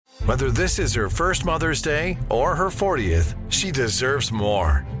Whether this is her first Mother's Day or her 40th, she deserves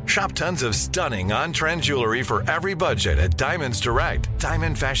more. Shop tons of stunning on-trend jewelry for every budget at Diamonds Direct.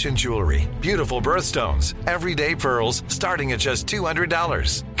 Diamond fashion jewelry, beautiful birthstones, everyday pearls starting at just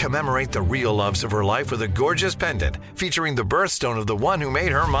 $200. Commemorate the real loves of her life with a gorgeous pendant featuring the birthstone of the one who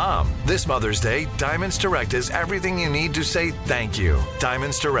made her mom. This Mother's Day, Diamonds Direct is everything you need to say thank you.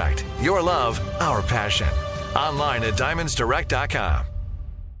 Diamonds Direct. Your love, our passion. Online at diamondsdirect.com.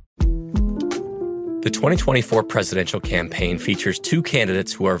 The 2024 presidential campaign features two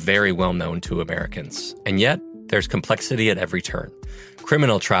candidates who are very well known to Americans. And yet, there's complexity at every turn.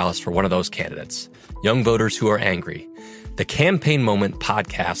 Criminal trials for one of those candidates. Young voters who are angry. The Campaign Moment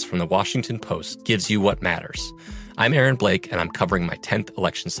podcast from the Washington Post gives you what matters. I'm Aaron Blake, and I'm covering my 10th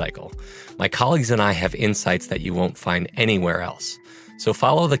election cycle. My colleagues and I have insights that you won't find anywhere else. So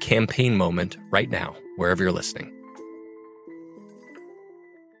follow The Campaign Moment right now, wherever you're listening.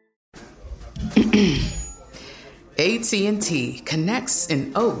 AT&T connects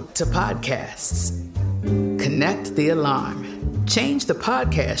an ode to podcasts. Connect the alarm. Change the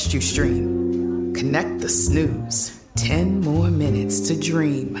podcast you stream. Connect the snooze. 10 more minutes to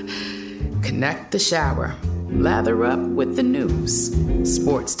dream. Connect the shower. Lather up with the news.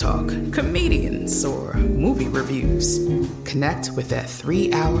 Sports talk, comedians, or movie reviews. Connect with that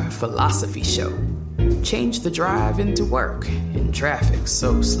 3-hour philosophy show. Change the drive into work in traffic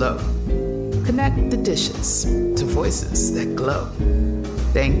so slow. Connect the dishes to voices that glow.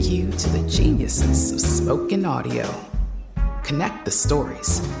 Thank you to the geniuses of spoken audio. Connect the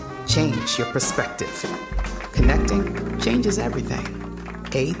stories. Change your perspective. Connecting changes everything.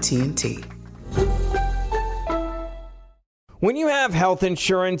 AT&T. When you have health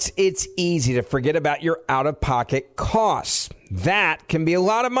insurance, it's easy to forget about your out-of-pocket costs. That can be a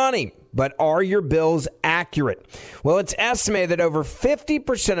lot of money. But are your bills accurate? Well, it's estimated that over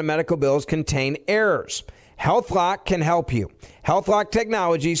 50% of medical bills contain errors. HealthLock can help you. HealthLock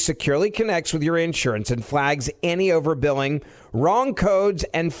technology securely connects with your insurance and flags any overbilling, wrong codes,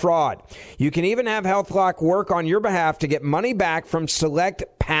 and fraud. You can even have HealthLock work on your behalf to get money back from select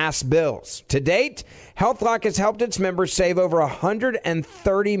past bills. To date, HealthLock has helped its members save over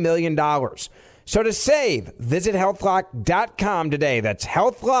 $130 million. So to save, visit healthlock.com today. That's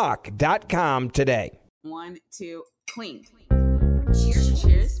healthlock.com today. 1, 2, clink. Cheers.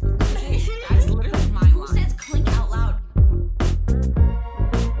 Cheers. That's literally my line. Who says clink out loud?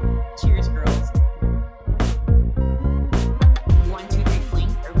 Cheers, girls. 1, 2, 3, clink,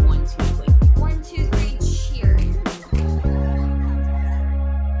 or 1, 2, clink? 1, 2, 3, cheers.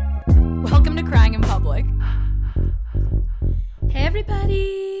 Welcome to Crying in Public. Hey,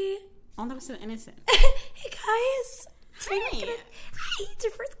 everybody. Oh, that was so innocent. Hey, guys. Hi. Hi, it's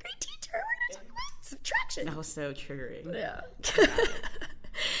your first grade teacher. We're going to talk about subtraction. That was so triggering. Yeah.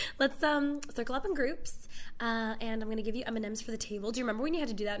 Let's circle up in groups, and I'm going to give you M&Ms for the table. Do you remember when you had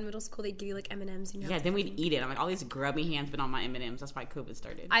to do that in middle school? They'd give you, like, M&Ms. And Yeah, then we'd eat it. I'm like, all these grubby hands been on my M&Ms. That's why COVID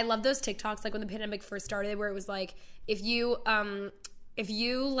started. I love those TikToks, like, when the pandemic first started, where it was, like, if you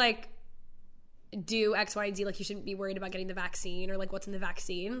like, do X, Y, and Z, like you shouldn't be worried about getting the vaccine or like what's in the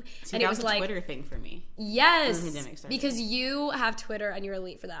vaccine. See, and that it was like a Twitter thing for me. Yes, because you have Twitter and you're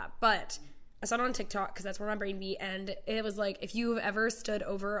elite for that. But I saw it on TikTok because that's where my brain be, and it was like, if you've ever stood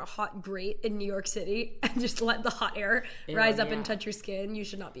over a hot grate in New York City and just let the hot air rise up and touch your skin, you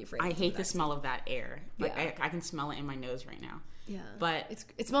should not be afraid. I hate the smell of that air. Like Yeah. I can smell it in my nose right now. Yeah, but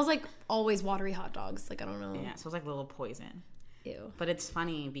it smells like always watery hot dogs. Like, I don't know. Yeah, it smells like a little poison. Ew. But it's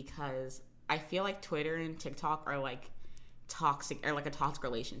funny because I feel like Twitter and TikTok are like toxic, or like a toxic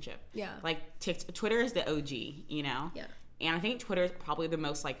relationship. Yeah. Like Twitter is the OG, you know? Yeah. And I think Twitter is probably the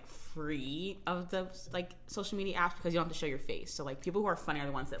most like free of the like social media apps because you don't have to show your face. So like people who are funny are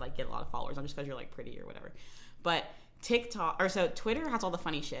the ones that like get a lot of followers, not just because you're like pretty or whatever. But Twitter has all the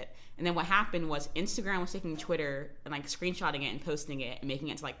funny shit. And then what happened was Instagram was taking Twitter and like screenshotting it and posting it and making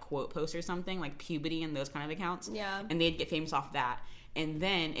it to like quote post or something, like Puberty and those kind of accounts. Yeah. And they'd get famous off that. And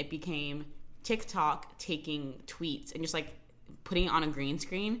then it became TikTok taking tweets and just like putting it on a green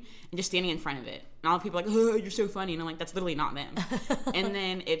screen and just standing in front of it. And all the people are like, oh, you're so funny. And I'm like, that's literally not them. And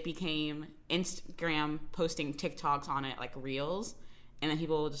then it became Instagram posting TikToks on it, like Reels. And then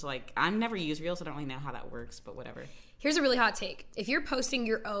people just like, I've never used Reels, so I don't really know how that works, but whatever. Here's a really hot take. If you're posting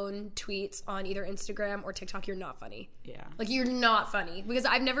your own tweets on either Instagram or TikTok, you're not funny. Yeah. Like, you're not funny. Because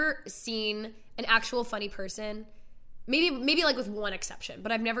I've never seen an actual funny person, maybe like with one exception,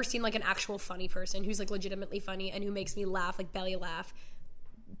 but I've never seen like an actual funny person who's like legitimately funny and who makes me laugh, like belly laugh,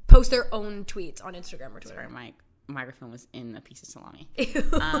 post their own tweets on Instagram or Twitter. Sorry, my microphone was in a piece of salami.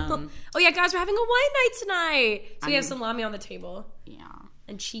 Oh yeah, guys, we're having a wine night tonight. So we have salami on the table. Yeah.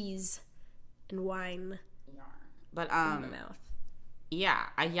 and cheese and wine. But in my mouth.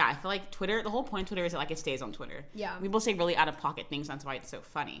 I feel like Twitter, the whole point of Twitter is that, like, it stays on Twitter. Yeah. People say really out of pocket things, that's why it's so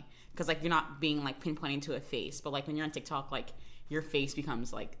funny. Because, like, you're not being, like, pinpointing to a face. But, like, when you're on TikTok, like, your face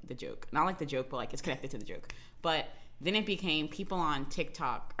becomes, like, the joke. Not like the joke, but, like, it's connected to the joke. But then it became people on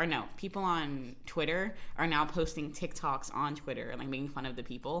Twitter are now posting TikToks on Twitter and, like, making fun of the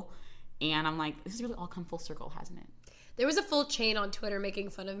people. And I'm like, this has really all come full circle, hasn't it? There was a full chain on Twitter making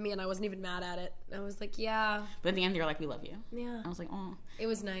fun of me, and I wasn't even mad at it. I was like, yeah. But at the end, you're like, we love you. Yeah. I was like, oh. It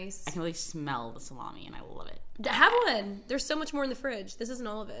was nice. I can really smell the salami, and I love it. Have one. There's so much more in the fridge. This isn't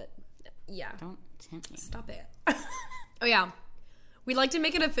all of it. Yeah. Don't tempt me. Stop it. Oh, yeah. We'd like to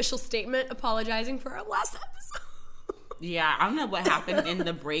make an official statement apologizing for our last episode. Yeah, I don't know what happened in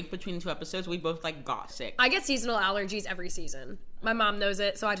the break between the 2 episodes. We both, like, got sick. I get seasonal allergies every season. My mom knows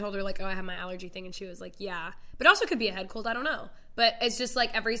it, so I told her, like, oh, I have my allergy thing, and she was like, yeah. But it also could be a head cold, I don't know. But it's just,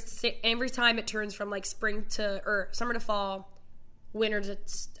 like, every time it turns from, like, summer to fall, winter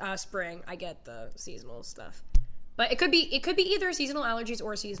to spring, I get the seasonal stuff. But it could be either seasonal allergies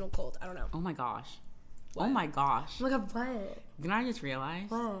or a seasonal cold. I don't know. Oh, my gosh. What? Oh, my gosh. Oh, my God, what? Didn't I just realize?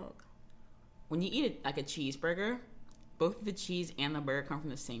 What? When you eat a cheeseburger, both the cheese and the burger come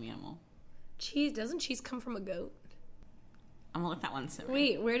from the same animal. Doesn't cheese come from a goat? I'm gonna let that one simmer.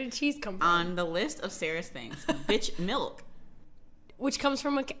 Wait, where did cheese come from? On the list of Sarah's things, bitch, milk. Which comes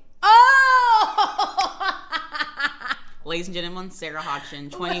from a... Oh! Ladies and gentlemen, Sarah Hodgson,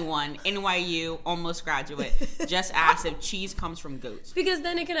 21, NYU, almost graduate, just asked if cheese comes from goats. Because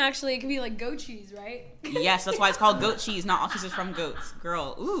then it can be like goat cheese, right? Yes, that's why it's called goat cheese, not all cheese is from goats.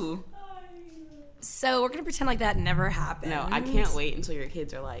 Girl, ooh. So we're going to pretend like that never happened. No, I can't wait until your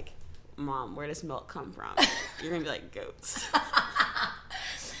kids are like, Mom, where does milk come from? You're going to be like, goats.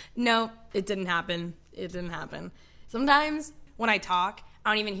 No, it didn't happen. It didn't happen. Sometimes when I talk, I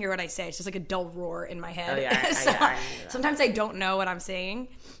don't even hear what I say. It's just like a dull roar in my head. Oh, yeah. Sometimes I don't know what I'm saying,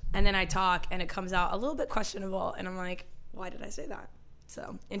 and then I talk, and it comes out a little bit questionable, and I'm like, why did I say that?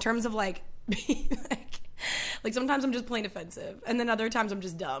 So in terms of, like, being like sometimes I'm just plain offensive, and then other times I'm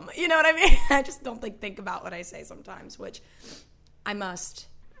just dumb. You know what I mean? I just don't think about what I say sometimes, which I must.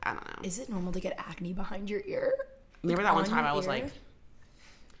 I don't know. Is it normal to get acne behind your ear? Remember that one time I was like,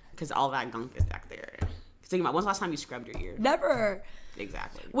 because all that gunk is back there. Think about, when's the last time you scrubbed your ear? Never.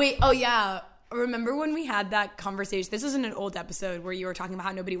 Exactly. Wait, oh yeah. Remember when we had that conversation? This is in an old episode where you were talking about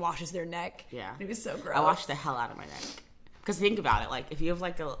how nobody washes their neck. Yeah. It was so gross. I washed the hell out of my neck. Because think about it, like, if you have,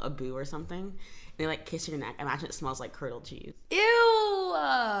 like, a boo or something, and they, like, kiss your neck, imagine it smells like curdled cheese. Ew!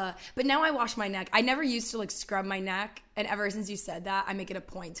 But now I wash my neck. I never used to, like, scrub my neck, and ever since you said that, I make it a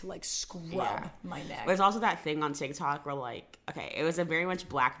point to, like, scrub my neck. There's also that thing on TikTok where, like, okay, it was a very much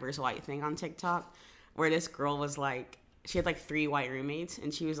black versus white thing on TikTok, where this girl was, like, she had, like, 3 white roommates,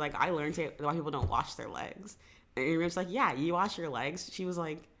 and she was like, I learned why people don't wash their legs. And your roommate's like, yeah, you wash your legs? She was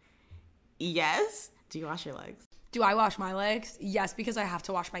like, yes? Do you wash your legs? Do I wash my legs? Yes, because I have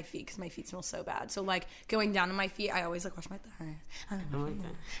to wash my feet because my feet smell so bad. So, like, going down to my feet, I always, like, wash my thighs. I don't like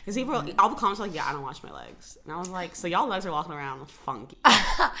that. Because people, all the comments were like, yeah, I don't wash my legs. And I was like, so y'all legs are walking around funky.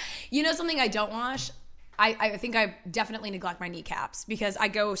 You know something I don't wash? I think I definitely neglect my kneecaps because I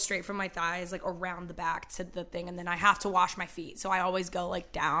go straight from my thighs, like, around the back to the thing, and then I have to wash my feet. So I always go,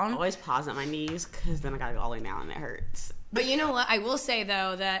 like, down. I always pause at my knees because then I gotta go all the way down and it hurts. But you know what? I will say,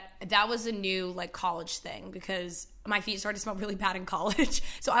 though, that was a new, like, college thing because my feet started to smell really bad in college.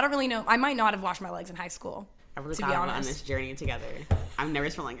 So I don't really know. I might not have washed my legs in high school, I really to got be honest. on this journey together. I've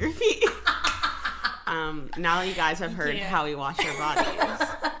never smelled like your feet. Now that you guys have heard how we wash our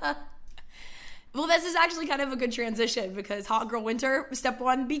bodies. Well, this is actually kind of a good transition because hot girl winter, step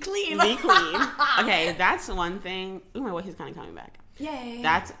 1, be clean. Be clean. Okay, that's one thing. Ooh, my voice is kind of coming back. Yay.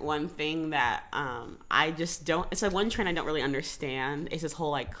 That's one thing that I just don't, it's like one trend I don't really understand is this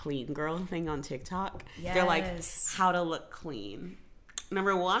whole, like, clean girl thing on TikTok. Yes. They're like, how to look clean.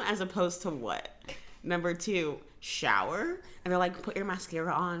 Number 1, as opposed to what? Number 2, shower. And they're like, put your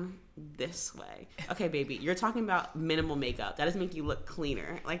mascara on this way. Okay, baby, you're talking about minimal makeup. That doesn't make you look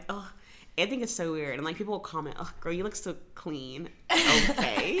cleaner. Like, oh, I think it's so weird. And, like, people will comment, oh, girl, you look so clean.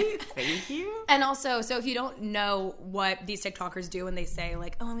 Okay, thank you. And also, so if you don't know what these TikTokers do when they say,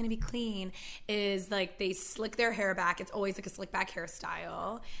 like, oh, I'm going to be clean, is, like, they slick their hair back. It's always, like, a slick back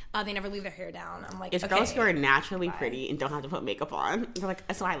hairstyle. They never leave their hair down. I'm like, it's okay, girls who are naturally pretty and don't have to put makeup on. They're like,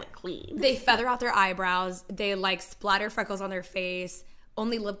 that's why I look clean. They feather out their eyebrows. They, like, splatter freckles on their face.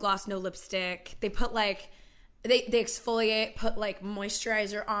 Only lip gloss, no lipstick. They put, like, they exfoliate, put, like,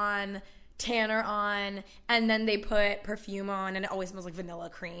 moisturizer on, tanner on, and then they put perfume on, and it always smells like vanilla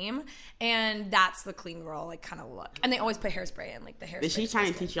cream, and that's the clean girl like kind of look. And they always put hairspray in, like the hairspray. Is she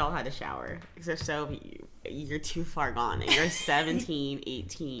trying to teach y'all how to shower? Because you're too far gone. And you're 17,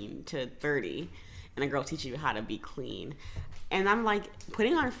 18 to 30, and a girl teaches you how to be clean. And I'm like,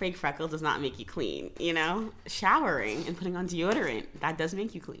 putting on fake freckles does not make you clean, you know? Showering and putting on deodorant, that does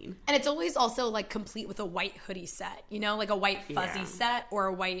make you clean. And it's always also, like, complete with a white hoodie set, you know? Like a white fuzzy set or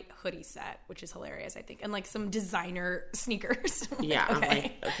a white hoodie set, which is hilarious, I think. And, like, some designer sneakers. Yeah, okay. I'm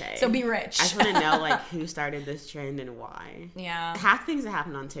like, okay. So be rich. I just want to know, like, who started this trend and why. Yeah. Half things that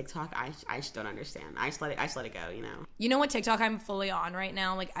happen on TikTok, I just don't understand. I just let it go, you know? You know what TikTok I'm fully on right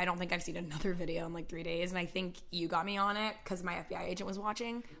now? Like, I don't think I've seen another video in, like, 3 days. And I think you got me on it because my FBI agent was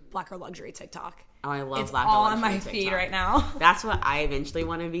watching Black Girl Luxury TikTok. Oh, I love it's Black Girl Luxury. It's all on my feed right now. That's what I eventually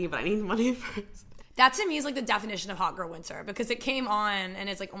want to be, but I need money first. That to me is like the definition of hot girl winter because it came on and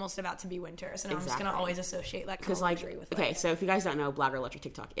it's like almost about to be winter. So now I'm just going to always associate that girl luxury with okay, so if you guys don't know what Black Girl Luxury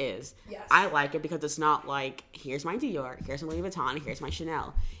TikTok is, yes. I like it because it's not like, here's my Dior, here's my Louis Vuitton, here's my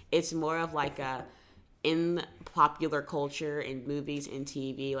Chanel. It's more of like in popular culture, in movies, in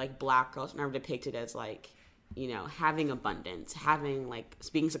TV, like black girls are never depicted as like, you know, having abundance, having like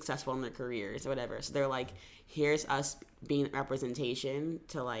being successful in their careers or whatever. So they're like, here's us being representation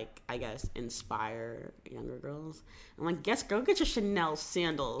to like, I guess, inspire younger girls. I'm like, yes, go get your Chanel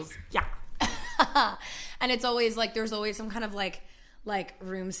sandals. Yeah. And it's always like, there's always some kind of like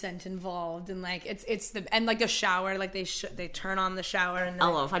room scent involved, and like it's the and like a shower, like they turn on the shower and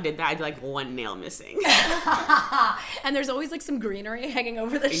oh, if I did that, I'd be like one nail missing. And there's always like some greenery hanging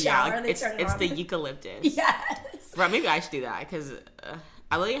over the shower. Yeah, like, and it's the eucalyptus. Yes. Bro, maybe I should do that because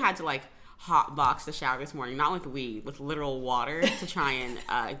I really had to like hot box the shower this morning, not with weed, with literal water to try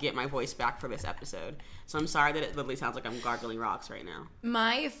and get my voice back for this episode. So I'm sorry that it literally sounds like I'm gargling rocks right now.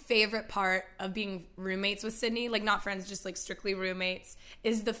 My favorite part of being roommates with Sydney, like not friends, just like strictly roommates,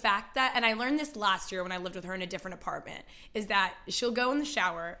 is the fact that, and I learned this last year when I lived with her in a different apartment, is that she'll go in the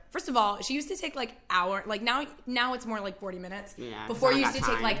shower. First of all, she used to take like hour, like now it's more like 40 minutes. Yeah. Before you used to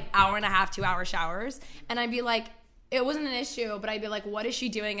take like hour and a half, 2 hour showers. And I'd be like, it wasn't an issue, but I'd be like, what is she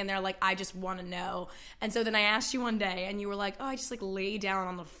doing? And they're like, I just want to know. And so then I asked you one day, and you were like, oh, I just like lay down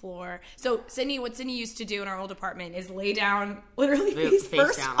on the floor. So what Sydney used to do in our old apartment is lay down, literally face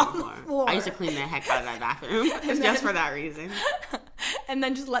first down on the floor. I used to clean the heck out of that bathroom just for that reason. And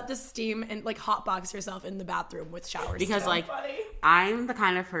then just let the steam and like hot box yourself in the bathroom with showers. Because like, I'm the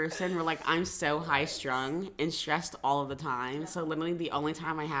kind of person where like I'm so high strung and stressed all of the time. So literally the only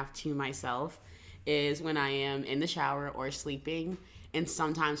time I have to myself is when I am in the shower or sleeping, and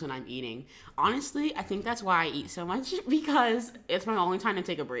sometimes when I'm eating. Honestly, I think that's why I eat so much, because it's my only time to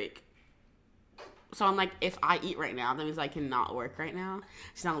take a break. So I'm like, if I eat right now, that means I cannot work right now.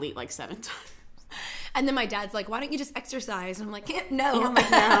 So I'll eat like 7 times. And then my dad's like, why don't you just exercise? And I'm like, no. I'm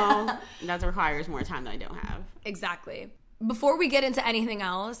like, no. That requires more time that I don't have. Exactly. Before we get into anything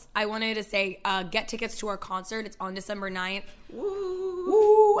else, I wanted to say, get tickets to our concert. It's on December 9th.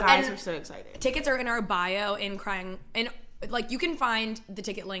 Woo! Guys, we're so excited. Tickets are in our bio in Crying. And, like, you can find the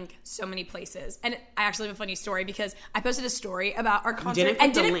ticket link so many places. And I actually have a funny story because I posted a story about our concert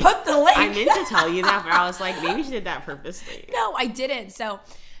and didn't put the link. I meant to tell you that, but I was like, maybe she did that purposely. No, I didn't. So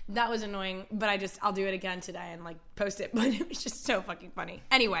that was annoying, but I'll do it again today and like post it, but it was just so fucking funny.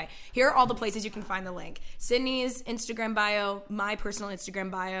 Anyway, here are all the places you can find the link. Sydney's Instagram bio, my personal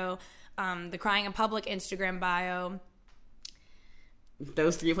Instagram bio, the Crying in Public Instagram bio.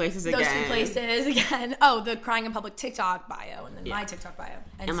 Those 3 places again. Those 3 places again. Oh, the Crying in Public TikTok bio, and then my TikTok bio.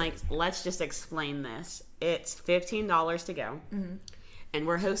 And like, let's just explain this. It's $15 to go, and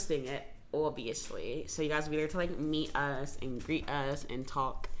we're hosting it, obviously. So you guys will be there to like meet us and greet us and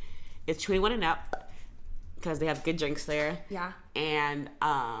talk. It's 21 and up because they have good drinks there. Yeah. And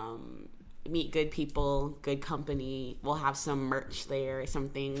meet good people, good company. We'll have some merch there, some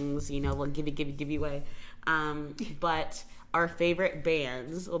things, you know, we'll give you away. But our favorite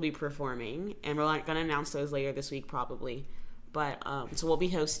bands will be performing, and we're going to announce those later this week probably. But so we'll be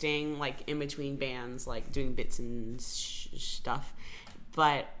hosting like in between bands, like doing bits and stuff.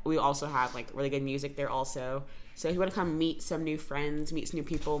 But we also have like really good music there also. So if you want to come meet some new friends, meet some new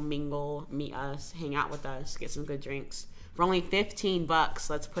people, mingle, meet us, hang out with us, get some good drinks. For only $15,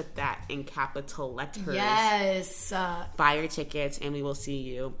 let's put that in capital letters. Yes. Buy your tickets, and we will see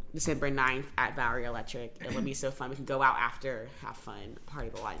you December 9th at Bowery Electric. It will be so fun. We can go out after, have fun,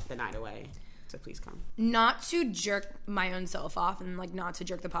 party the night away. So please come. Not to jerk my own self off and like not to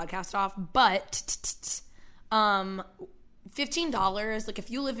jerk the podcast off, but $15, like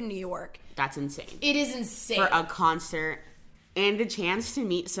if you live in New York. That's insane. It is insane. For a concert And the chance to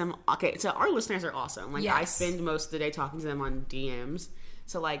meet some... Okay, so our listeners are awesome. Like, I spend most of the day talking to them on DMs.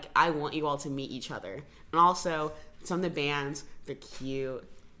 So, like, I want you all to meet each other. And also, some of the bands, they're cute.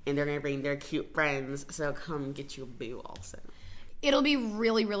 And they're going to bring their cute friends. So come get you a boo also. It'll be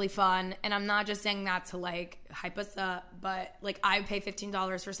really, really fun. And I'm not just saying that to, like, hype us up. But, like, I pay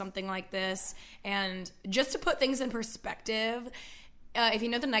 $15 for something like this. And just to put things in perspective... if you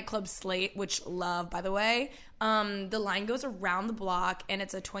know the nightclub Slate, which love, by the way, the line goes around the block, and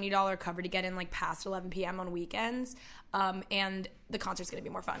it's a $20 cover to get in, like, past 11 p.m. on weekends, and the concert's going to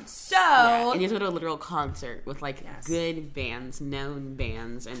be more fun. So... Yeah, and you have to go to a literal concert with, like, good bands, known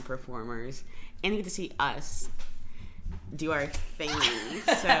bands, and performers, and you get to see us do our thing.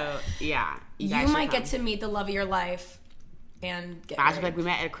 So, yeah. You might get to meet the love of your life and get married. Like, we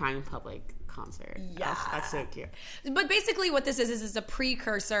met at a Crime in Public concert. Yeah. That's so cute. But basically what this is a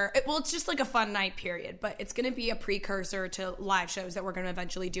precursor. It's just like a fun night period, but it's going to be a precursor to live shows that we're going to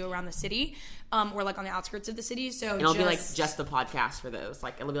eventually do around the city, or like on the outskirts of the city. So and it'll be like just the podcast for those.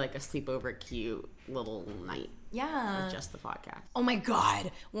 Like it'll be like a sleepover cute little night. Yeah. With just the podcast. Oh my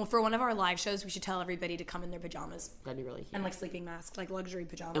God. Well, for one of our live shows, we should tell everybody to come in their pajamas. That'd be really cute. And like sleeping masks, like luxury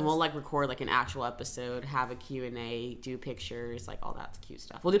pajamas. And we'll like record like an actual episode, have a Q&A, do pictures, like all that cute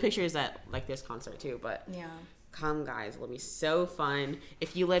stuff. We'll do pictures at like this concert too, but yeah. Come guys, it'll be so fun.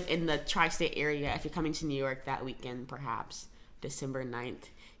 If you live in the tri-state area, if you're coming to New York that weekend, perhaps December 9th,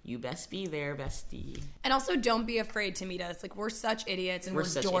 you best be there, bestie. And also don't be afraid to meet us. Like we're such idiots and we're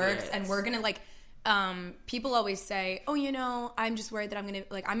dorks idiots. And we're gonna like people always say, oh, you know, I'm just worried that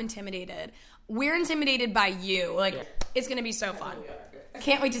I'm intimidated. We're intimidated by you. Like, yeah. It's going to be so fun.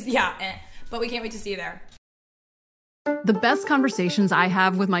 Can't wait to see, but we can't wait to see you there. The best conversations I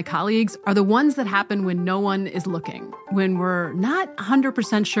have with my colleagues are the ones that happen when no one is looking, when we're not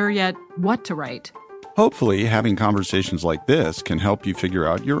 100% sure yet what to write. Hopefully, having conversations like this can help you figure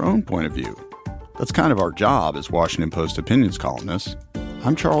out your own point of view. That's kind of our job as Washington Post opinions columnists.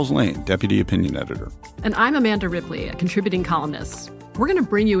 I'm Charles Lane, Deputy Opinion Editor. And I'm Amanda Ripley, a contributing columnist. We're going to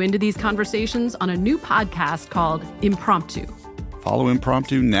bring you into these conversations on a new podcast called Impromptu. Follow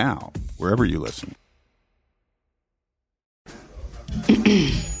Impromptu now, wherever you listen.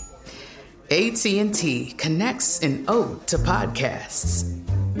 AT&T connects an ode to podcasts.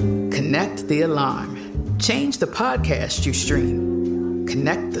 Connect the alarm. Change the podcast you stream.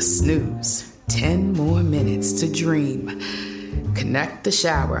 Connect the snooze. 10 more minutes to dream. Connect the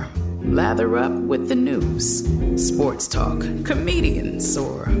shower. Lather up with the news. Sports talk, comedians,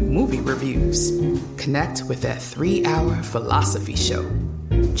 or movie reviews. Connect with that 3-hour philosophy show.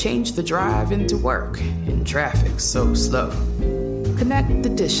 Change the drive into work in traffic so slow. Connect the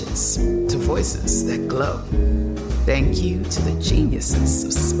dishes to voices that glow. Thank you to the geniuses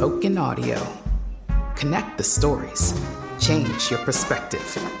of spoken audio. Connect the stories. Change your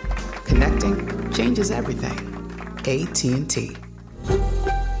perspective. Connecting changes everything. AT&T.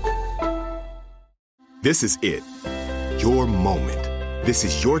 This is it. Your moment. This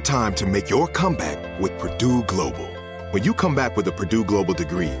is your time to make your comeback with Purdue Global. When you come back with a Purdue Global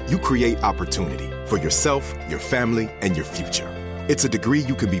degree, you create opportunity for yourself, your family, and your future. It's a degree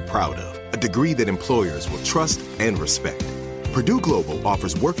you can be proud of, a degree that employers will trust and respect. Purdue Global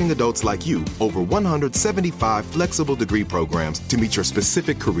offers working adults like you over 175 flexible degree programs to meet your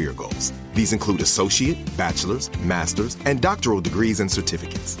specific career goals. These include associate, bachelor's, master's, and doctoral degrees and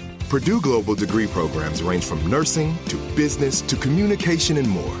certificates. Purdue Global degree programs range from nursing to business to communication and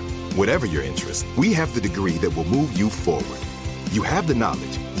more. Whatever your interest, we have the degree that will move you forward. You have the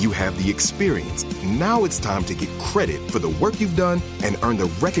knowledge, you have the experience. Now it's time to get credit for the work you've done and earn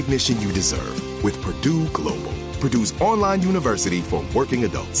the recognition you deserve with Purdue Global, Purdue's online university for working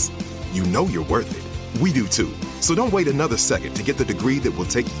adults. You know you're worth it. We do too. So don't wait another second to get the degree that will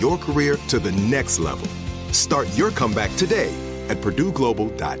take your career to the next level. Start your comeback today at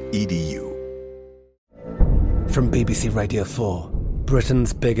purdueglobal.edu. From BBC Radio 4,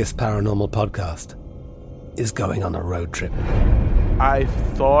 Britain's biggest paranormal podcast is going on a road trip. I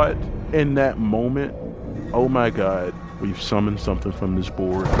thought in that moment, oh my God, we've summoned something from this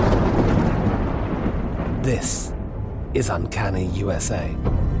board. This is Uncanny USA.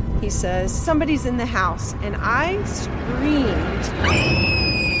 He says, somebody's in the house, and I screamed.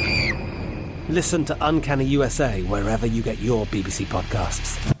 Listen to Uncanny USA wherever you get your BBC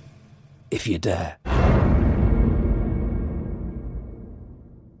podcasts, if you dare.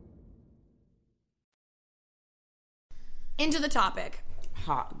 Into the topic.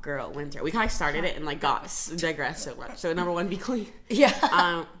 Hot girl winter. We kind of started it and like digressed so much. So number one, be clean.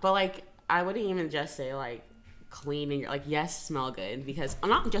 Yeah. But like I wouldn't even just say like clean and you're like, yes, smell good. Because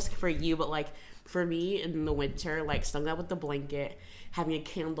not just for you, but like for me in the winter, like snuggled up with the blanket, having a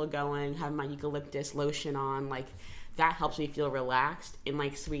candle going, having my eucalyptus lotion on, like that helps me feel relaxed. And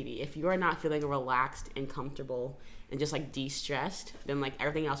like, sweetie, if you are not feeling relaxed and comfortable and just like de-stressed, then like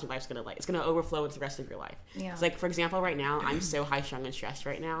everything else in your life's gonna like, it's gonna overflow into the rest of your life. Yeah. So like, for example, right now I'm so high strung and stressed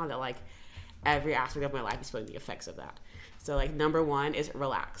right now that like every aspect of my life is feeling the effects of that. So like, number one is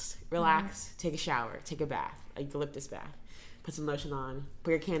relax, take a shower, take a bath, a eucalyptus bath, put some lotion on,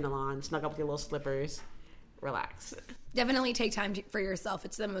 put your candle on, snuggle up with your little slippers, relax. Definitely take time for yourself.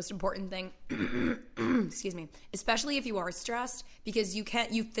 It's the most important thing. Excuse me. Especially if you are stressed, because you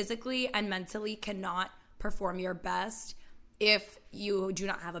physically and mentally cannot perform your best if you do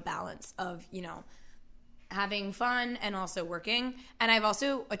not have a balance of, you know, having fun and also working. And I've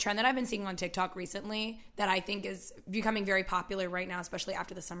also, a trend that I've been seeing on TikTok recently that I think is becoming very popular right now, especially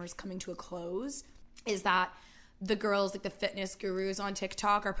after the summer's coming to a close, is that the girls, like the fitness gurus on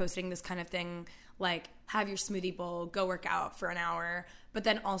TikTok, are posting this kind of thing like, have your smoothie bowl, go work out for an hour, but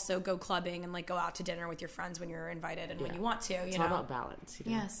then also go clubbing and like go out to dinner with your friends when you're invited and when you want to, It's all about balance.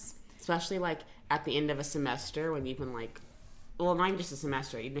 You know? Yes. Especially like at the end of a semester when you've been like, well, not even just a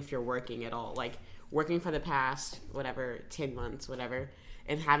semester, even if you're working at all, like working for the past, whatever, 10 months, whatever,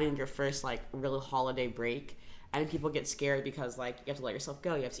 and having your first like real holiday break. I think people get scared because like you have to let yourself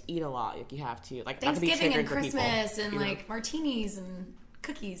go, you have to eat a lot, like you have to like Thanksgiving and Christmas and like martinis and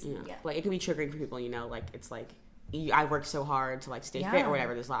cookies. Yeah. Like it can be triggering for people, you know, like it's like I worked so hard to like stay fit or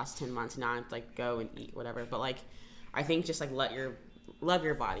whatever this last 10 months, and now I have to like go and eat whatever. But like I think just like love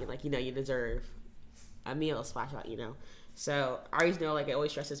your body, like, you know, you deserve a meal, splash out, you know. So I always know, like, it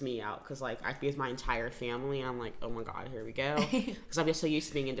always stresses me out because, like, I feel with my entire family, and I'm like, oh my god, here we go. Because I'm just so used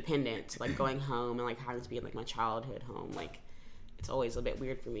to being independent, like going home and like having to be in like my childhood home. Like, it's always a bit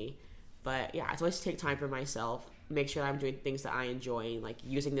weird for me. But yeah, it's always take time for myself, make sure that I'm doing things that I enjoy, and like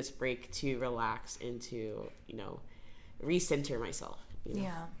using this break to relax and to, you know, recenter myself. You know?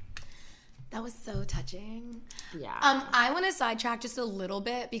 Yeah. That was so touching. Yeah. I want to sidetrack just a little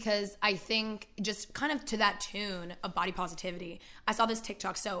bit because I think just kind of to that tune of body positivity, I saw this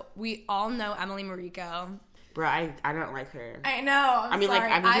TikTok. So we all know Emily Mariko. Bro, I don't like her. I know. I mean, sorry.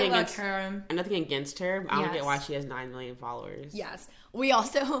 Like, I love her. I'm nothing against her. I don't get why she has 9 million followers. Yes. We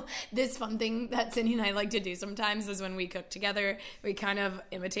also, this fun thing that Cindy and I like to do sometimes is when we cook together, we kind of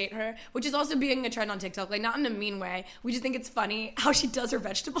imitate her, which is also being a trend on TikTok. Like, not in a mean way. We just think it's funny how she does her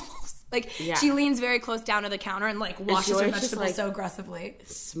vegetables. Like, she leans very close down to the counter and, like, washes her vegetables like, so aggressively.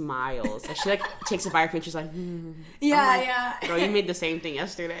 Smiles. Like, she, like, takes a bite and she's like, Yeah. Girl, you made the same thing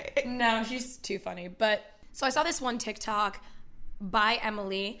yesterday. No, she's too funny. But, so I saw this one TikTok by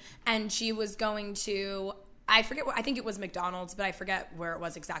Emily, and she was going to, I forget what, I think it was McDonald's, but I forget where it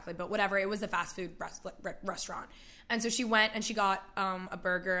was exactly, but whatever, it was a fast food restaurant. And so she went and she got a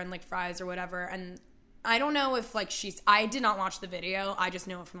burger and like fries or whatever, and I don't know if like I did not watch the video, I just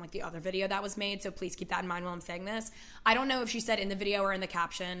know it from like the other video that was made, so please keep that in mind while I'm saying this. I don't know if she said in the video or in the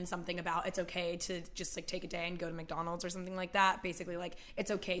caption something about it's okay to just like take a day and go to McDonald's or something like that. Basically like it's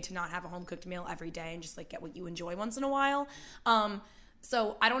okay to not have a home cooked meal every day and just like get what you enjoy once in a while.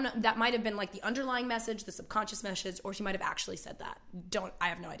 So I don't know, that might have been like the underlying message, the subconscious message, or she might have actually said that. I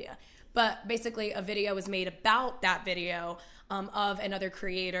have no idea. But basically a video was made about that video of another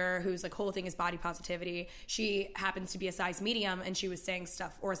creator whose like whole thing is body positivity. She happens to be a size medium, and she was saying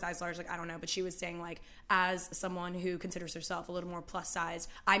stuff, or a size large, like I don't know, but she was saying like, as someone who considers herself a little more plus size,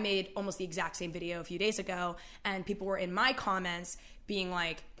 I made almost the exact same video a few days ago, and people were in my comments being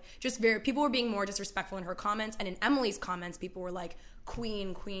like, people were being more disrespectful in her comments, and in Emily's comments, people were like,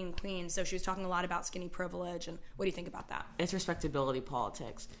 queen. So she was talking a lot about skinny privilege, and what do you think about that? It's respectability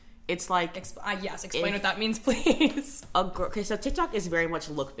politics. It's like... explain what that means, please. Okay, so TikTok is very much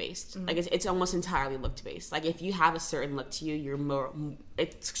look-based. Mm-hmm. Like, it's almost entirely look-based. Like, if you have a certain look to you,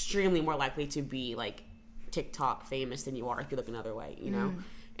 it's extremely more likely to be, like, TikTok famous than you are if you look another way, you know?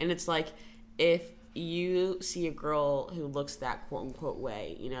 And it's like, if you see a girl who looks that quote-unquote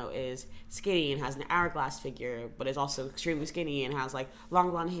way, you know, is skinny and has an hourglass figure, but is also extremely skinny and has, like, long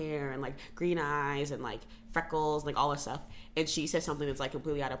blonde hair and, like, green eyes and, like, freckles, like, all this stuff, and she says something that's, like,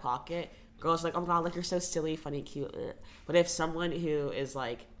 completely out of pocket, girls are like, oh my god, like, you're so silly, funny, cute. But if someone who is,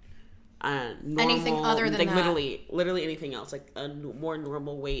 like, normal, anything other than like, that, literally anything else, like, a more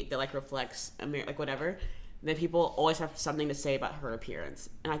normal weight that, like, reflects, like, whatever, then people always have something to say about her appearance.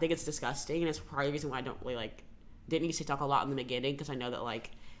 And I think it's disgusting, and it's probably the reason why I don't really, didn't use TikTok a lot in the beginning, because I know that,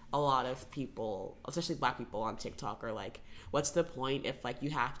 a lot of people, especially black people on TikTok, are like, what's the point if, you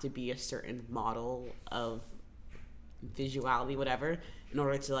have to be a certain model of visuality, whatever, in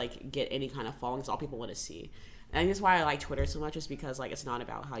order to, get any kind of following? It's all people want to see. And I think that's why I like Twitter so much, is because like it's not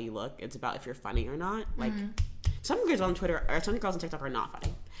about how you look, it's about if you're funny or not. Like some girls on Twitter or some girls on TikTok are not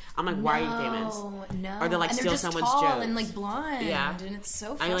funny. I'm like, why are you famous? No, or they're like steal someone's jokes and like blonde, and it's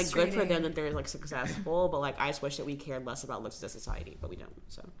so frustrating. I mean, like good for them that they're like successful, but like I just wish that we cared less about looks as a society, but we don't.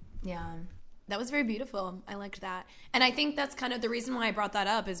 So yeah, that was very beautiful. I liked that, and I think that's kind of the reason why I brought that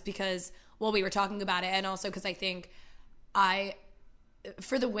up, is because we were talking about it, and also because I think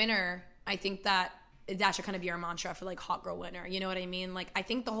for the winner, I think that should kind of be our mantra for like hot girl winner. You know what I mean? Like I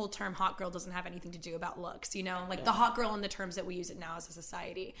think the whole term hot girl doesn't have anything to do about looks, you know, like the hot girl in the terms that we use it now as a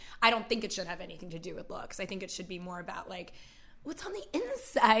society. I don't think it should have anything to do with looks. I think it should be more about like what's on the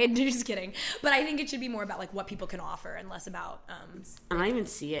inside. Just kidding. But I think it should be more about like what people can offer and less about and I even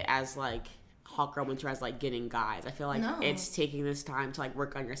see it as like hot girl winter as like getting guys. I feel like it's taking this time to like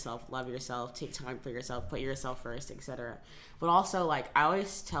work on yourself, love yourself, take time for yourself, put yourself first, etc. But also like I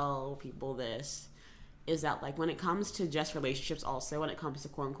always tell people this, is that like when it comes to just relationships, also when it comes to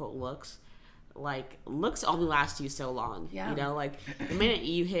quote unquote looks, like looks only last you so long. You know, like the minute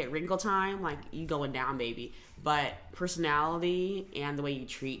you hit wrinkle time, like you going down, baby. But personality and the way you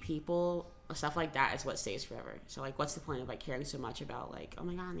treat people, stuff like that is what stays forever. So like what's the point of like caring so much about like, oh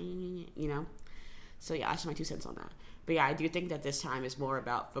my god, you know? So yeah, that's my 2 cents on that. But yeah, I do think that this time is more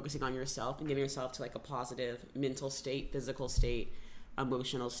about focusing on yourself and getting yourself to like a positive mental state, physical state,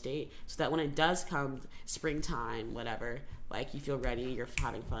 emotional state, so that when it does come springtime, whatever, like you feel ready, you're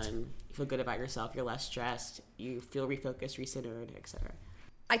having fun, you feel good about yourself, you're less stressed, you feel refocused, recentered, etc.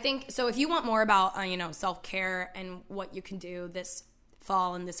 I think so. If you want more about self-care and what you can do this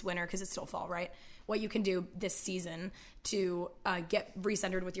fall and this winter, because it's still fall, right? What you can do this season to get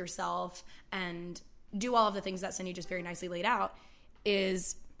recentered with yourself and do all of the things that Cindy just very nicely laid out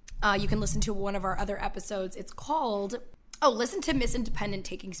is you can listen to one of our other episodes. It's called listen to Miss Independent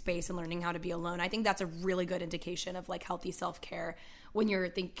Taking Space and Learning How to Be Alone. I think that's a really good indication of like healthy self-care when you're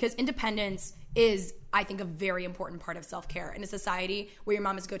thinking, because independence is, I think, a very important part of self-care in a society where your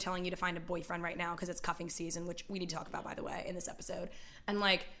mom is telling you to find a boyfriend right now because it's cuffing season, which we need to talk about, by the way, in this episode. And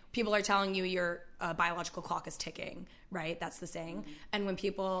like people are telling you your biological clock is ticking, right? That's the saying. And when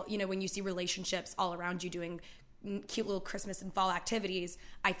people, when you see relationships all around you doing cute little Christmas and fall activities,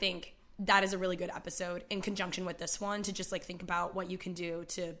 I think that is a really good episode in conjunction with this one to just like think about what you can do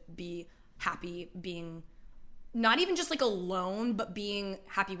to be happy, being not even just like alone, but being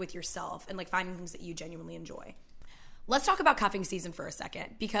happy with yourself and like finding things that you genuinely enjoy. Let's talk about cuffing season for a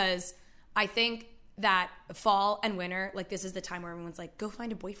second, because I think that fall and winter, like this is the time where everyone's like, go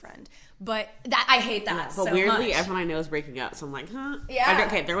find a boyfriend. But that I hate that so much. But weirdly, everyone I know is breaking up. So I'm like, huh? Yeah.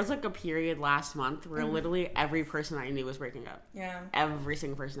 Okay, there was like a period last month where literally every person I knew was breaking up. Yeah. Every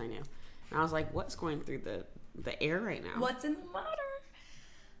single person I knew. And I was like, what's going through the air right now? What's in the water?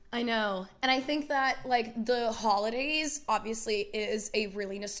 I know. And I think that like the holidays obviously is a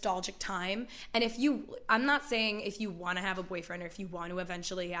really nostalgic time. And I'm not saying if you want to have a boyfriend or if you want to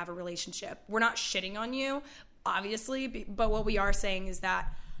eventually have a relationship, we're not shitting on you, obviously. But what we are saying is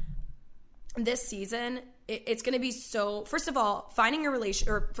that this season, it's going to be so, first of all, finding a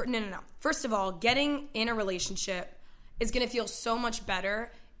relationship, First of all, getting in a relationship is going to feel so much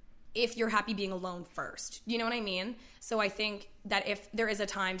better if you're happy being alone first. You know what I mean? So I think that if there is a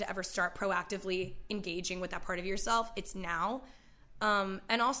time to ever start proactively engaging with that part of yourself, it's now.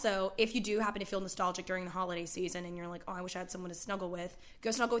 And also, if you do happen to feel nostalgic during the holiday season and you're like, oh, I wish I had someone to snuggle with,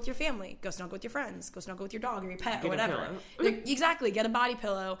 go snuggle with your family, go snuggle with your friends, go snuggle with your dog or your pet or whatever. Exactly. Get a body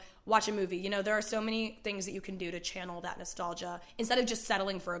pillow, watch a movie. There are so many things that you can do to channel that nostalgia instead of just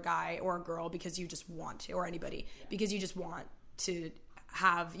settling for a guy or a girl because you just want to, or anybody, because you just want to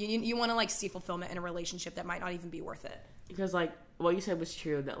have, you want to like see fulfillment in a relationship that might not even be worth it. Because like what you said was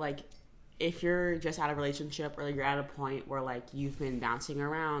true, that like if you're just at a relationship or like you're at a point where like you've been bouncing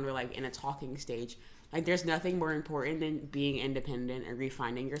around or like in a talking stage, like there's nothing more important than being independent and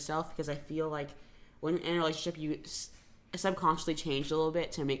refining yourself. Because I feel like when in a relationship you subconsciously change a little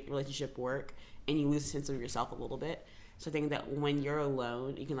bit to make the relationship work and you lose a sense of yourself a little bit. So I think that when you're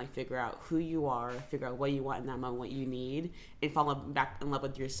alone, you can like figure out who you are, figure out what you want in that moment, what you need, and fall back in love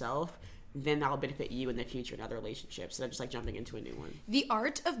with yourself. Then that'll benefit you in the future in other relationships instead of just like jumping into a new one. The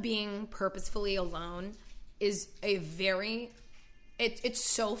art of being purposefully alone is it's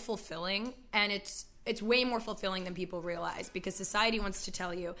so fulfilling, and it's way more fulfilling than people realize, because society wants to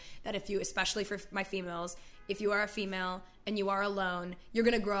tell you that if you, especially for my females, if you are a female and you are alone, you're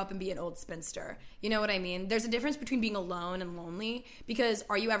going to grow up and be an old spinster. You know what I mean? There's a difference between being alone and lonely, because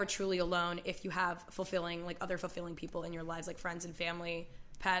are you ever truly alone if you have other fulfilling people in your lives, like friends and family,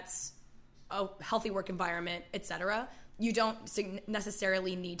 pets, a healthy work environment, etc.? you don't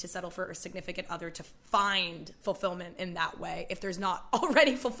necessarily need to settle for a significant other to find fulfillment in that way if there's not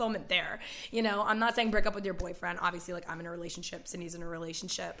already fulfillment there. You know, I'm not saying break up with your boyfriend. Obviously, like, I'm in a relationship, Cindy's in a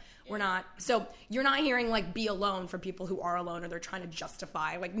relationship. We're not. So you're not hearing, like, be alone from people who are alone or they're trying to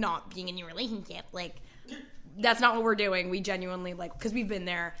justify, like, not being in your relationship. Like, that's not what we're doing. We genuinely, like, because we've been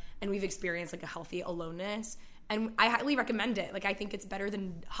there and we've experienced, like, a healthy aloneness. And I highly recommend it. Like, I think it's better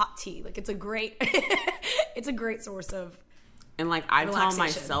than hot tea. Like, it's a great, it's a great source of And, like, I tell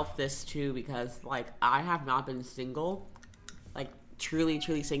myself this, too, because, like, I have not been single, like, truly,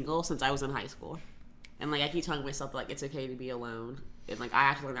 truly single since I was in high school. And, like, I keep telling myself, like, it's okay to be alone. And, like, I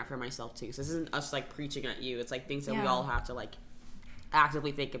have to learn that for myself, too. So this isn't us, like, preaching at you. It's, like, things that we all have to, like,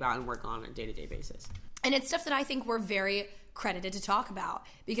 actively think about and work on a day-to-day basis. And it's stuff that I think we're very credited to talk about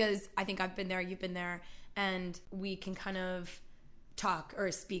because I think I've been there, you've been there, and we can kind of talk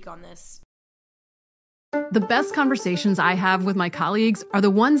or speak on this. The best conversations I have with my colleagues are the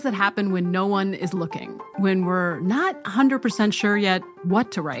ones that happen when no one is looking, when we're not 100% sure yet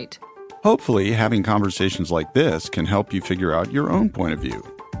what to write. Hopefully, having conversations like this can help you figure out your own point of view.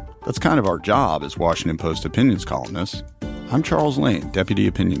 That's kind of our job as Washington Post opinions columnists. I'm Charles Lane, Deputy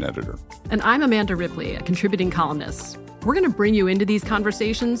Opinion Editor. And I'm Amanda Ripley, a contributing columnist. We're going to bring you into these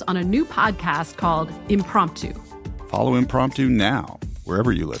conversations on a new podcast called Impromptu. Follow Impromptu now,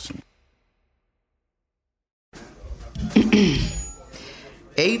 wherever you listen.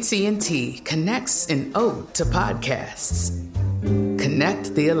 AT&T connects an ode to podcasts.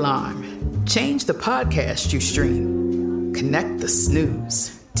 Connect the alarm. Change the podcast you stream. Connect the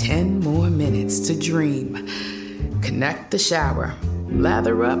snooze. 10 more minutes to dream. Connect the shower.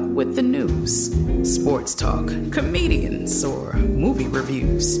 Lather up with the news. Sports talk, comedians, or movie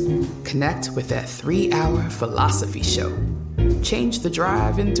reviews. Connect with that 3-hour philosophy show. Change the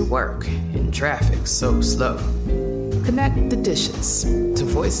drive into work in traffic so slow. Connect the dishes to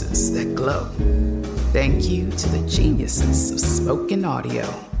voices that glow. Thank you to the geniuses of spoken audio.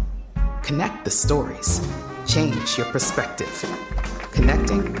 Connect the stories. Change your perspective.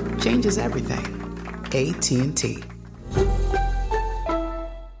 Connecting changes everything. AT&T.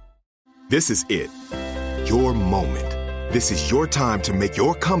 This is it. Your moment. This is your time to make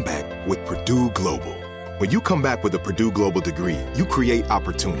your comeback with Purdue Global. When you come back with a Purdue Global degree, you create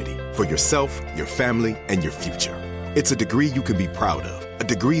opportunity for yourself, your family, and your future. It's a degree you can be proud of, a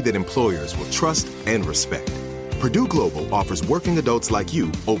degree that employers will trust and respect. Purdue Global offers working adults like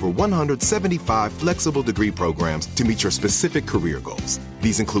you over 175 flexible degree programs to meet your specific career goals.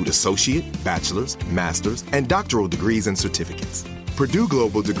 These include associate, bachelor's, master's, and doctoral degrees and certificates. Purdue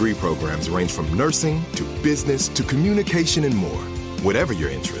Global degree programs range from nursing to business to communication and more. Whatever your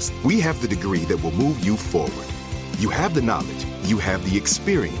interest, we have the degree that will move you forward. You have the knowledge, you have the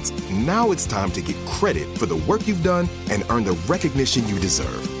experience. Now it's time to get credit for the work you've done and earn the recognition you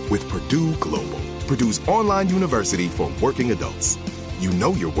deserve with Purdue Global, Purdue's online university for working adults. You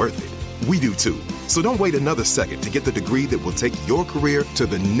know you're worth it. We do too. So don't wait another second to get the degree that will take your career to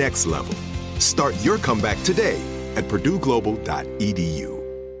the next level. Start your comeback today at purdueglobal.edu.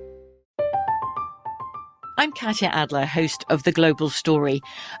 I'm Katya Adler, host of The Global Story.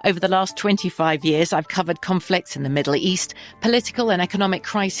 Over the last 25 years, I've covered conflicts in the Middle East, political and economic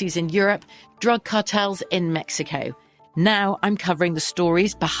crises in Europe, drug cartels in Mexico. Now I'm covering the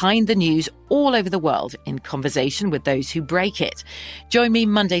stories behind the news all over the world in conversation with those who break it. Join me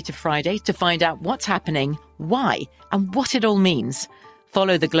Monday to Friday to find out what's happening, why, and what it all means.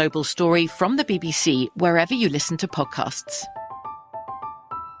 Follow The Global Story from the BBC wherever you listen to podcasts.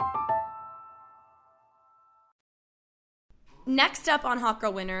 Next up on Hot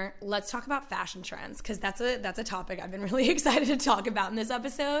Girl Winter, let's talk about fashion trends, because that's a topic I've been really excited to talk about in this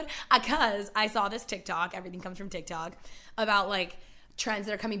episode, because I saw this TikTok, everything comes from TikTok, about like trends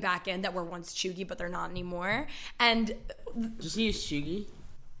that are coming back in that were once chuggy but they're not anymore. And just use chuggy?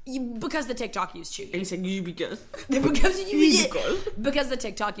 Because the TikTok used chuggy. And you said you because the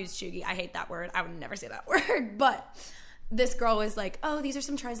TikTok used chuggy. I hate that word. I would never say that word. But this girl was like, oh, these are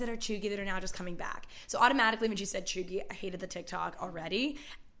some trends that are chuggy that are now just coming back. So automatically when she said chuggy, I hated the TikTok already.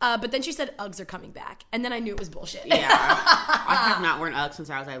 But then she said Uggs are coming back. And then I knew it was bullshit. Yeah. I have not worn Uggs since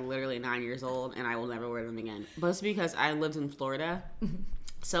I was like literally 9 years old, and I will never wear them again. But it's because I lived in Florida.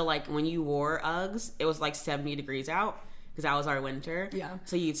 So like when you wore Uggs, it was like 70 degrees out because that was our winter. Yeah.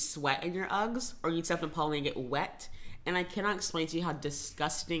 So you'd sweat in your Uggs or you'd step in a puddle and get wet. And I cannot explain to you how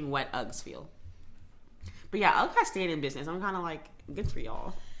disgusting wet Uggs feel. But yeah, Ugg has stayed in business. I'm kind of like, good for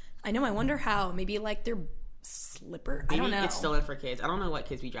y'all. I know. I wonder how. Maybe like their slipper? Maybe I don't know. It's still in for kids. I don't know what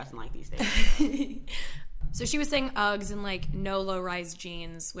kids be dressing like these days. So she was saying Uggs and like no low-rise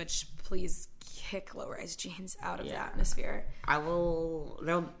jeans, which please kick low-rise jeans out of the atmosphere. I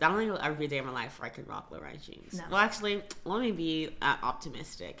don't think every day of my life where I can rock low-rise jeans. No. Well, actually, let me be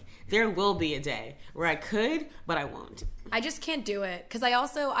optimistic. There will be a day where I could, but I won't. I just can't do it because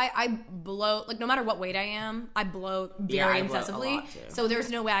I blow, like no matter what weight I am, I blow very incessively. So there's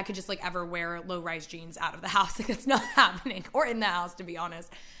no way I could just like ever wear low-rise jeans out of the house. Like it's not happening, or in the house, to be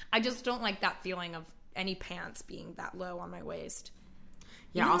honest. I just don't like that feeling of any pants being that low on my waist.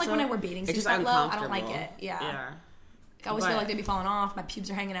 Yeah, even also, like when I wear bathing suits that low, I don't like it. Yeah. I always feel like they'd be falling off. My pubes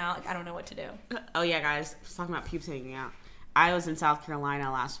are hanging out. Like I don't know what to do. Oh yeah, guys, talking about pubes hanging out. I was in South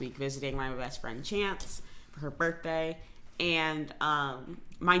Carolina last week visiting my best friend Chance for her birthday, and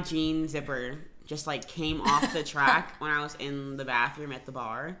my jean zipper just like came off the track when I was in the bathroom at the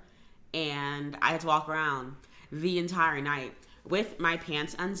bar, and I had to walk around the entire night with my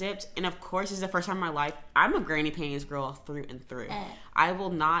pants unzipped. And of course, this is the first time in my life, I'm a granny panties girl through and through. I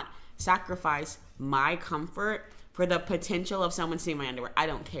will not sacrifice my comfort for the potential of someone seeing my underwear. I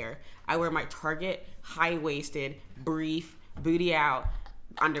don't care. I wear my Target high-waisted, brief, booty out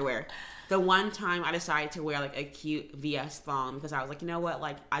underwear. The one time I decided to wear like a cute VS thong because I was like, you know what,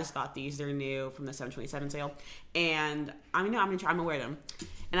 like I just got these, they're new from the 727 sale, and I'm gonna wear them.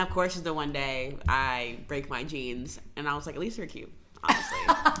 And of course, the one day I break my jeans, and I was like, at least they're cute, honestly.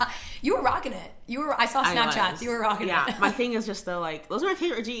 You were rocking it. I saw Snapchats. You were rocking it. Yeah, my thing is just though, like those are my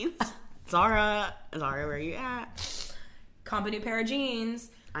favorite jeans. Zara, where you at? Comp a new pair of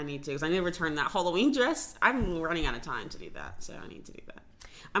jeans. I need to, because I need to return that Halloween dress. I'm running out of time to do that, so I need to do that.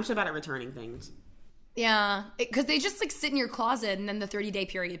 I'm so bad at returning things. Yeah, because they just like sit in your closet, and then the 30-day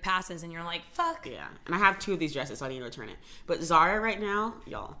period passes, and you're like, fuck. Yeah, and I have 2 of these dresses, so I need to return it. But Zara right now,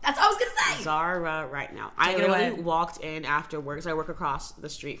 y'all. That's what I was going to say. Zara right now. I literally walked in after work, because I work across the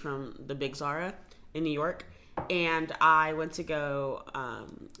street from the big Zara in New York, and I went to go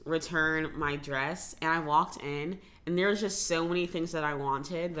return my dress, and I walked in, and there was just so many things that I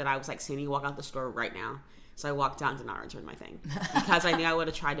wanted that I was like, Cindy, walk out the store right now. So I walked down to not return my thing because I knew I would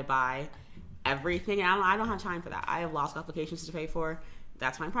have tried to buy everything. And I don't have time for that. I have law school applications to pay for.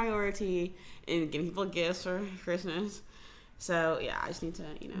 That's my priority in getting people gifts for Christmas. So yeah, I just need to,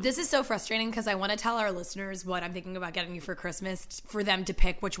 This is so frustrating because I want to tell our listeners what I'm thinking about getting you for Christmas for them to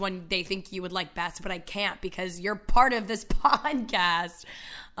pick which one they think you would like best, but I can't because you're part of this podcast.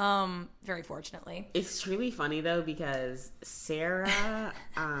 Very fortunately. It's truly funny though because Sarah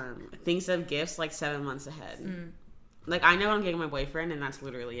thinks of gifts like 7 months ahead. Like I know what I'm getting my boyfriend, and that's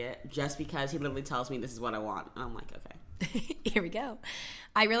literally it. Just because he literally tells me this is what I want, and I'm like, okay. Here we go.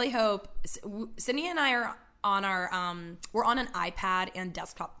 I really hope Cindy and I are on our we're on an iPad and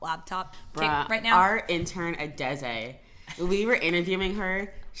desktop laptop right now. Our intern Adeze, we were interviewing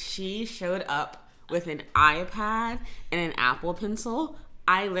her. She showed up with an iPad and an Apple Pencil.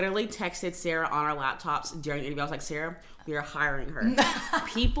 I literally texted Sarah on our laptops during the interview. I was like, Sarah, we are hiring her.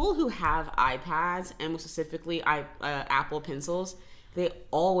 People who have iPads and specifically Apple Pencils, they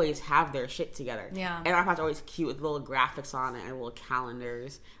always have their shit together. Yeah. And our iPad's always cute with little graphics on it and little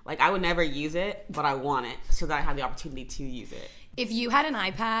calendars. Like, I would never use it, but I want it so that I have the opportunity to use it. If you had an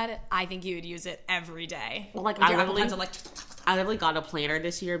iPad, I think you would use it every day. Well, like, I literally got a planner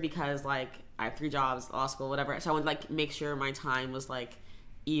this year because, like, I have 3 jobs, law school, whatever. So I would, like, make sure my time was, like,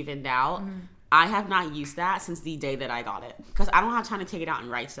 evened out. I have not used that since the day that I got it because I don't have time to take it out and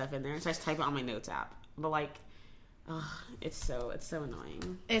write stuff in there. So I just type it on my notes app. But, like, it's so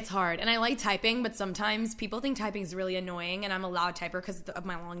annoying. It's hard. And I like typing, but sometimes people think typing is really annoying, and I'm a loud typer because of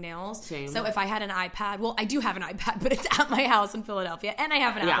my long nails. Same. So if I had an iPad, well, I do have an iPad, but it's at my house in Philadelphia, and I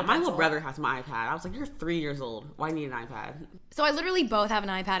have an Apple Pencil. Yeah, my little brother has my iPad. I was like, you're 3 years old. Why do you need an iPad? So I literally both have an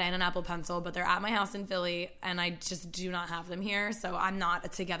iPad and an Apple Pencil, but they're at my house in Philly, and I just do not have them here. So I'm not a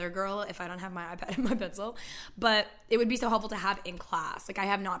together girl if I don't have my iPad and my pencil. But it would be so helpful to have in class. Like, I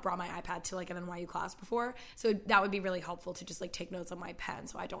have not brought my iPad to, like, an NYU class before. So that would be really helpful to just, like, take notes on my pen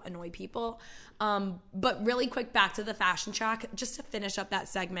so I don't annoy people. But really quick, back to the fashion track, just to finish up that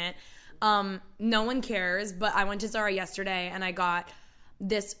segment. No one cares, but I went to Zara yesterday, and I got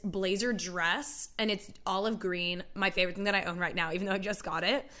this blazer dress, and it's olive green, my favorite thing that I own right now, even though I just got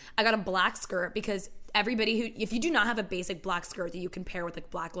it. I got a black skirt because everybody if you do not have a basic black skirt that you can pair with like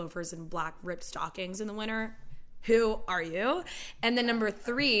black loafers and black ripped stockings in the winter, who are you? And then number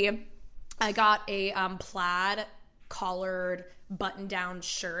 3, I got a plaid collared button down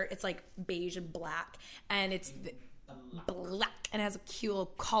shirt. It's like beige and black, and it's black and it has a cute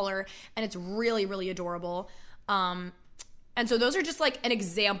little collar, and it's really, really adorable. And so those are just like an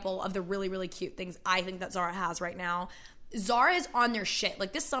example of the really, really cute things I think that Zara has right now. Zara is on their shit.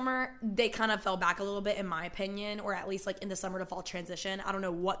 Like this summer, they kind of fell back a little bit in my opinion, or at least like in the summer to fall transition. I don't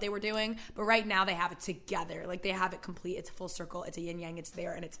know what they were doing, but right now they have it together. Like they have it complete. It's a full circle. It's a yin yang. It's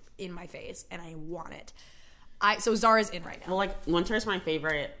there and it's in my face and I want it. So Zara's in right now. Well, like winter is my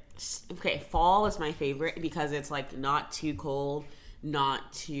favorite. Okay, fall is my favorite because it's like not too cold,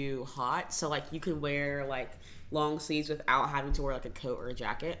 not too hot. So like you can wear like long sleeves without having to wear like a coat or a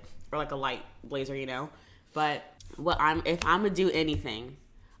jacket or like a light blazer, you know. But if I'm gonna do anything,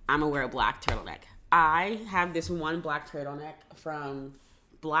 I'm gonna wear a black turtleneck. I have this one black turtleneck from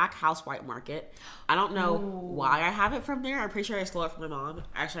Black House White Market. I don't know why I have it from there. I'm pretty sure I stole it from my mom.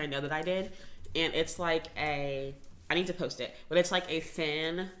 Actually, I know that I did. And it's like I need to post it, but it's like a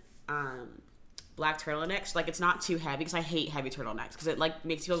thin black turtleneck. So like it's not too heavy because I hate heavy turtlenecks because it like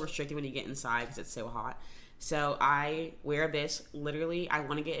makes you feel restricted when you get inside because it's so hot. So I wear this literally. I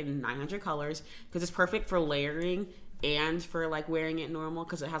want to get in 900 colors because it's perfect for layering and for like wearing it normal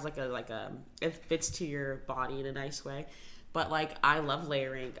because it has it fits to your body in a nice way. But like I love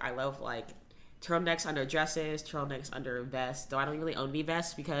layering. I love like turtlenecks under dresses, turtlenecks under vests. Though I don't really own any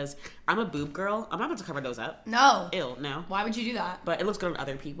vests because I'm a boob girl. I'm not about to cover those up. No. Ew, no. Why would you do that? But it looks good on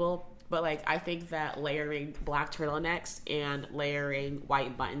other people. But like I think that layering black turtlenecks and layering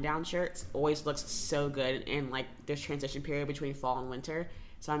white button-down shirts always looks so good in like this transition period between fall and winter.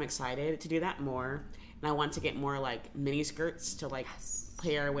 So I'm excited to do that more. And I want to get more like mini skirts to like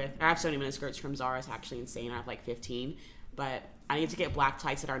pair with. I have so many mini skirts from Zara. It's actually insane. I have like 15. But I need to get black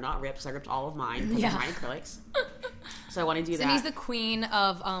tights that are not ripped because I ripped all of mine because of my acrylics. So I want to do that. Sydney's the queen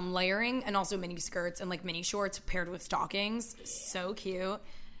of layering and also mini skirts and like mini shorts paired with stockings. So cute.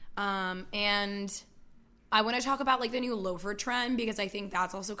 And I want to talk about like the new loafer trend because I think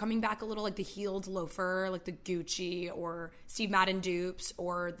that's also coming back a little, like the heeled loafer, like the Gucci or Steve Madden dupes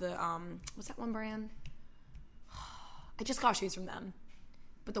or the what's that one brand? I just got shoes from them.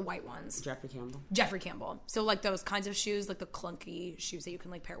 But the white ones. Jeffrey Campbell. So like those kinds of shoes, like the clunky shoes that you can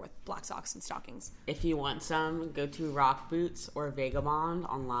like pair with black socks and stockings. If you want some, go to Rock Boots or Vagabond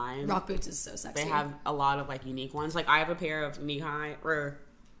online. Rock Boots is so sexy. They have a lot of like unique ones. Like I have a pair of knee high or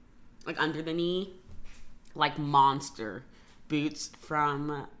like under the knee, like monster boots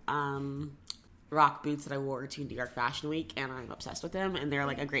from Rock Boots that I wore to New York Fashion Week, and I'm obsessed with them, and they're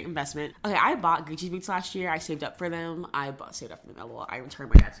like a great investment. Okay, I bought Gucci boots last year. I saved up for them. I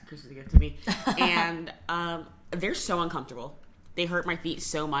returned my dad's Christmas gift to me, and they're so uncomfortable. They hurt my feet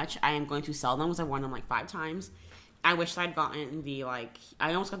so much. I am going to sell them because I've worn them like 5 times. I wish I'd gotten the like.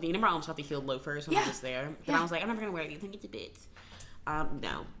 I almost got the heeled loafers when I was there. Then I was like, I'm never gonna wear these. I think it's a bit.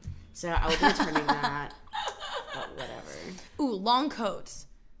 No. So I will be returning that. But whatever. Ooh, long coats.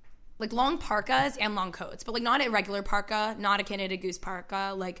 Like long parkas and long coats, but like not a regular parka, not a Canada Goose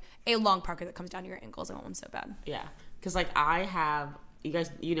parka, like a long parka that comes down to your ankles. I want one so bad. Yeah, because like I have, you guys,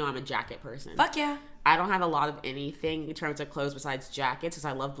 you know I'm a jacket person. Fuck yeah. I don't have a lot of anything in terms of clothes besides jackets because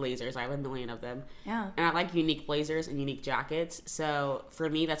I love blazers. I have a million of them. Yeah. And I like unique blazers and unique jackets. So for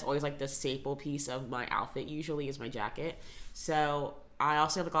me, that's always like the staple piece of my outfit usually is my jacket. So I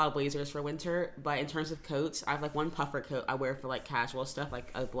also have like a lot of blazers for winter, but in terms of coats, I have like one puffer coat I wear for like casual stuff, like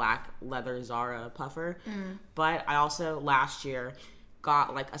a black leather Zara puffer. But I also last year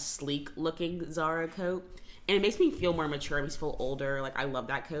got like a sleek looking Zara coat, and it makes me feel more mature. It makes me feel older. Like I love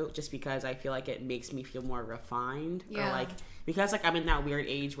that coat just because I feel like it makes me feel more refined. Yeah. Or like because like I'm in that weird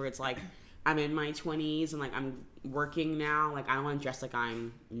age where it's like I'm in my 20s and like I'm working now. Like I don't want to dress like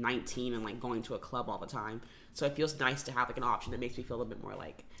I'm 19 and like going to a club all the time. So it feels nice to have like an option that makes me feel a little bit more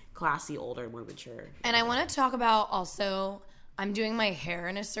like classy, older, more mature. And I want to talk about also, I'm doing my hair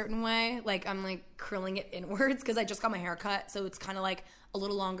in a certain way. Like I'm like curling it inwards because I just got my hair cut. So it's kind of like a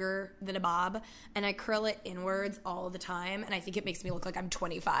little longer than a bob. And I curl it inwards all the time. And I think it makes me look like I'm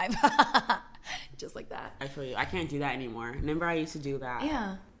 25. Just like that. I feel you. I can't do that anymore. Remember I used to do that.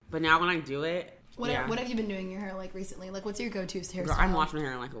 Yeah. But now when I do it, What have you been doing your hair like recently? Like, what's your go-to hairstyle? Girl, I'm washing my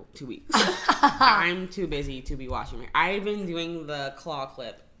hair in like 2 weeks. I'm too busy to be washing my hair. I've been doing the claw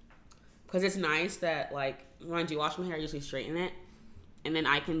clip because it's nice that like when I do wash my hair, I usually straighten it, and then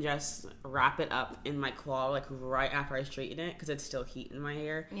I can just wrap it up in my claw like right after I straighten it because it's still heat in my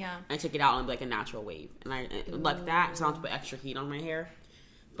hair. Yeah. And I take it out and be like a natural wave, and I like that because I don't have to put extra heat on my hair.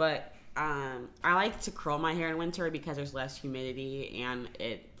 But I like to curl my hair in winter because there's less humidity and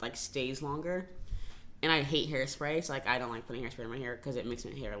it like stays longer. And I hate hairspray, so like I don't like putting hairspray in my hair because it makes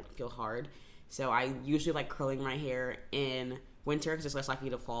my hair feel hard. So I usually like curling my hair in winter because it's less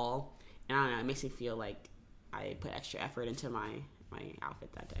likely to fall. And I don't know, it makes me feel like I put extra effort into my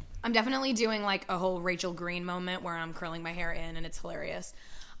outfit that day. I'm definitely doing like a whole Rachel Green moment where I'm curling my hair in, and it's hilarious.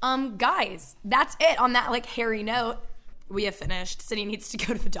 Guys, that's it on that like hairy note. We have finished. Sydney needs to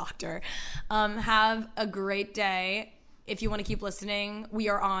go to the doctor. Have a great day. If you want to keep listening, we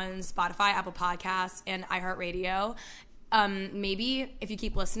are on Spotify, Apple Podcasts, and iHeartRadio. Maybe if you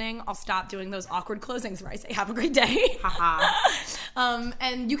keep listening, I'll stop doing those awkward closings where I say, have a great day.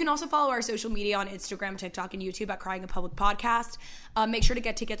 And you can also follow our social media on Instagram, TikTok, and YouTube at Crying in Public Podcast. Make sure to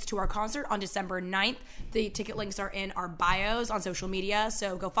get tickets to our concert on December 9th. The ticket links are in our bios on social media,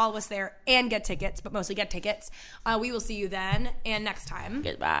 so go follow us there and get tickets, but mostly get tickets. We will see you then and next time.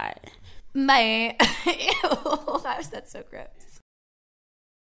 Goodbye. Bye. Ew, that's so gross.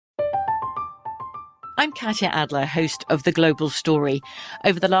 I'm Katya Adler, host of The Global Story.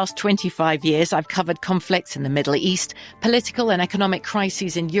 Over the last 25 years, I've covered conflicts in the Middle East, political and economic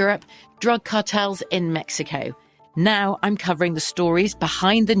crises in Europe, drug cartels in Mexico. Now I'm covering the stories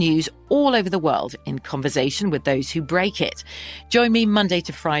behind the news all over the world in conversation with those who break it. Join me Monday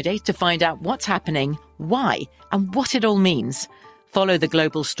to Friday to find out what's happening, why, and what it all means. Follow The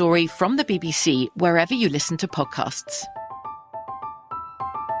Global Story from the BBC wherever you listen to podcasts.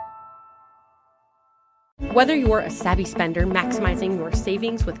 Whether you're a savvy spender maximizing your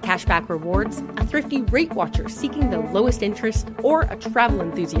savings with cashback rewards, a thrifty rate watcher seeking the lowest interest, or a travel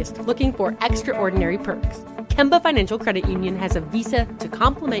enthusiast looking for extraordinary perks, Kemba Financial Credit Union has a visa to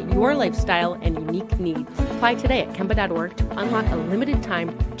complement your lifestyle and unique needs. Apply today at Kemba.org to unlock a limited-time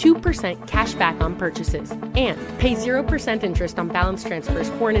 2% cash back on purchases and pay 0% interest on balance transfers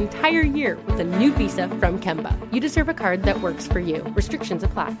for an entire year with a new visa from Kemba. You deserve a card that works for you. Restrictions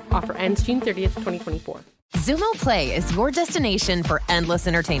apply. Offer ends June 30th, 2024. Xumo Play is your destination for endless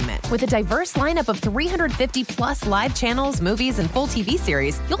entertainment. With a diverse lineup of 350-plus live channels, movies, and full TV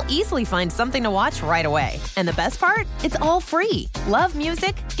series, you'll easily find something to watch right away. And the best part? It's all free. Love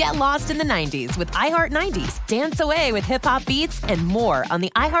music? Get lost in the 90s with iHeart 90s, dance away with hip-hop beats, and more on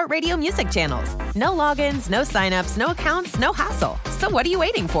the iHeartRadio music channels. No logins, no signups, no accounts, no hassle. So what are you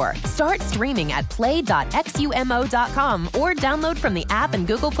waiting for? Start streaming at play.xumo.com or download from the app and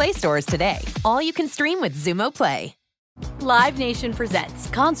Google Play stores today. All you can stream with Xumo Play. Live Nation presents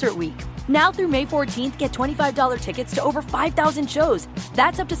Concert Week. Now through May 14th, get $25 tickets to over 5,000 shows.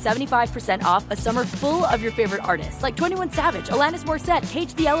 That's up to 75% off a summer full of your favorite artists like 21 Savage, Alanis Morissette,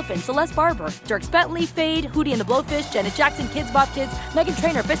 Cage the Elephant, Celeste Barber, Dierks Bentley, Fade, Hootie and the Blowfish, Janet Jackson, Kids Bop Kids, Meghan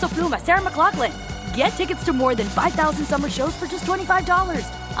Trainor, Peso Pluma, Sarah McLachlan. Get tickets to more than 5,000 summer shows for just $25.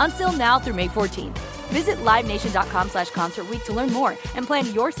 Until now through May 14th. Visit LiveNation.com/Concert Week to learn more and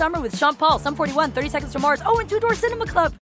plan your summer with Sean Paul, Sum 41, 30 Seconds to Mars, and Two Door Cinema Club.